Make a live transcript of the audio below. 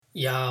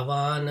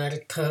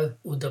यावानर्थ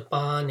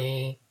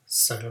उदपाने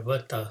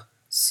सर्वतः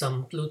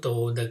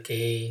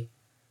सम्प्लुतोदके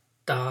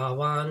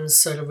तावान्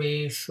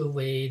सर्वेषु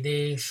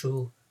वेदेषु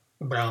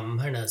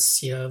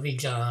ब्राह्मणस्य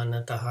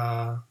विजानतः.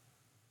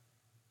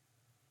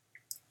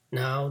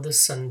 Now the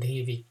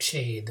Sandhi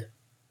Vichhed.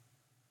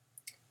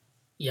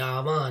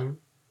 Yavan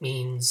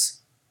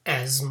means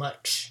as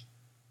much.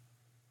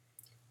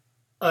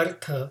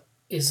 Artha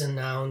is a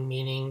noun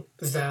meaning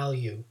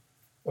value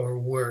or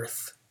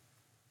worth.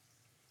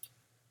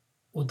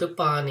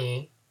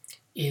 Udapane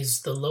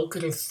is the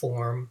locative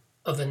form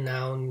of a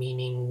noun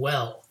meaning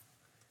well,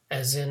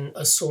 as in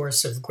a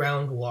source of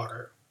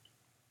groundwater.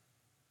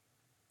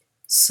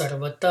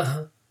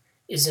 Sarvatah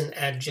is an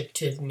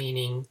adjective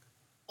meaning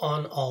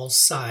on all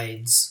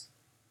sides.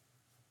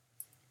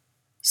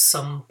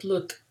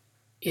 Samplut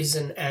is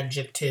an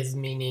adjective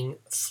meaning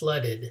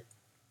flooded.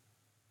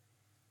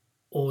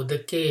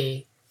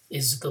 Odake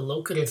is the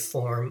locative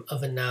form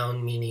of a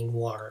noun meaning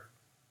water.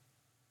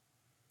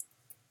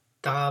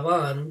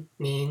 Tavan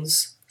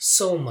means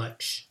so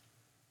much.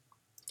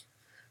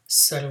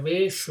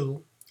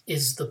 Sarveshu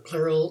is the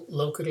plural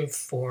locative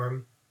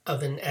form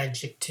of an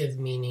adjective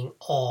meaning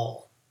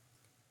all.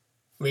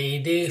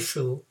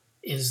 Vedeshu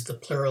is the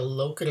plural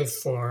locative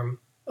form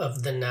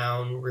of the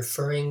noun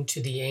referring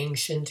to the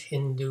ancient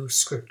Hindu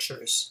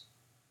scriptures.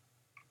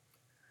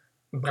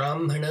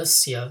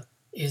 Brahmanasya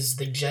is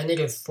the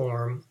genitive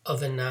form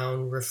of a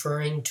noun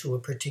referring to a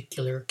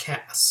particular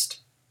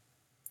caste.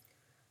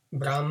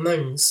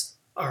 Brahmins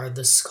are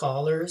the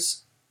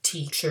scholars,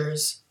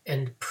 teachers,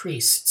 and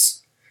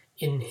priests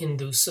in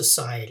Hindu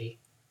society.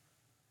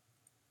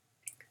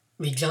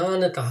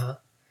 Vijanataha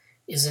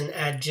is an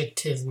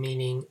adjective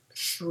meaning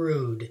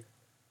shrewd.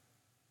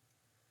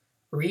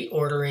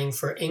 Reordering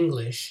for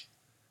English,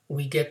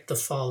 we get the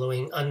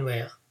following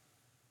anvaya.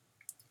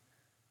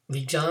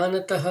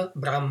 Vijanataha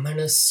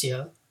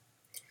brahmanasya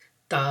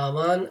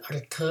tavan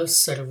artha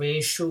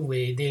sarveshu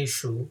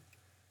vedeshu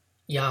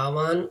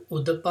yavan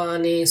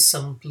udapane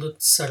samplut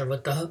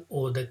sarvatah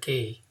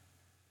odake.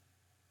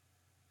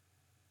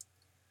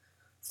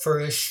 For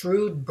a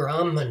shrewd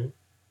Brahman,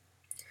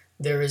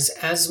 there is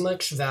as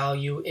much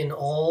value in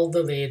all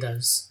the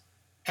Vedas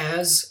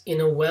as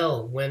in a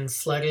well when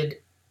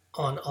flooded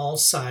on all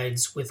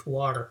sides with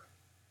water.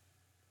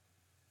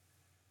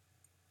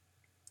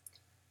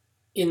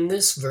 In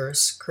this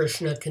verse,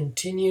 Krishna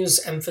continues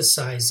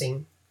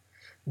emphasizing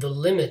the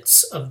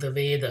limits of the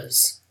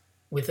Vedas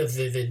with a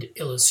vivid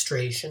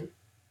illustration.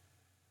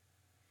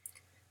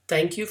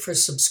 Thank you for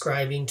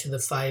subscribing to the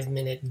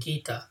 5-Minute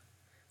Gita,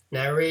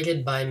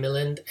 narrated by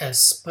Milind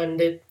S.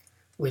 Pandit,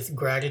 with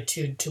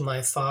gratitude to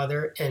my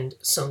father and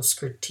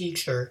Sanskrit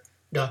teacher,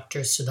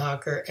 Dr.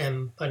 Sudhakar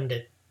M.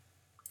 Pandit.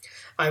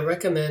 I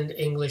recommend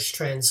English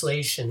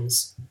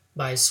translations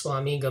by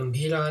Swami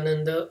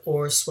Gambhirananda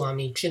or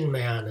Swami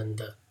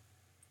Chinmayananda.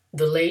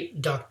 The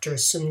late Dr.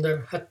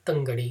 Sundar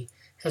Hattangadi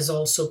has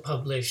also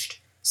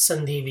published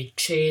Sandhi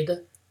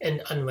Vichhed and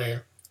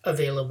Anvaya,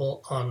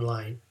 available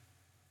online.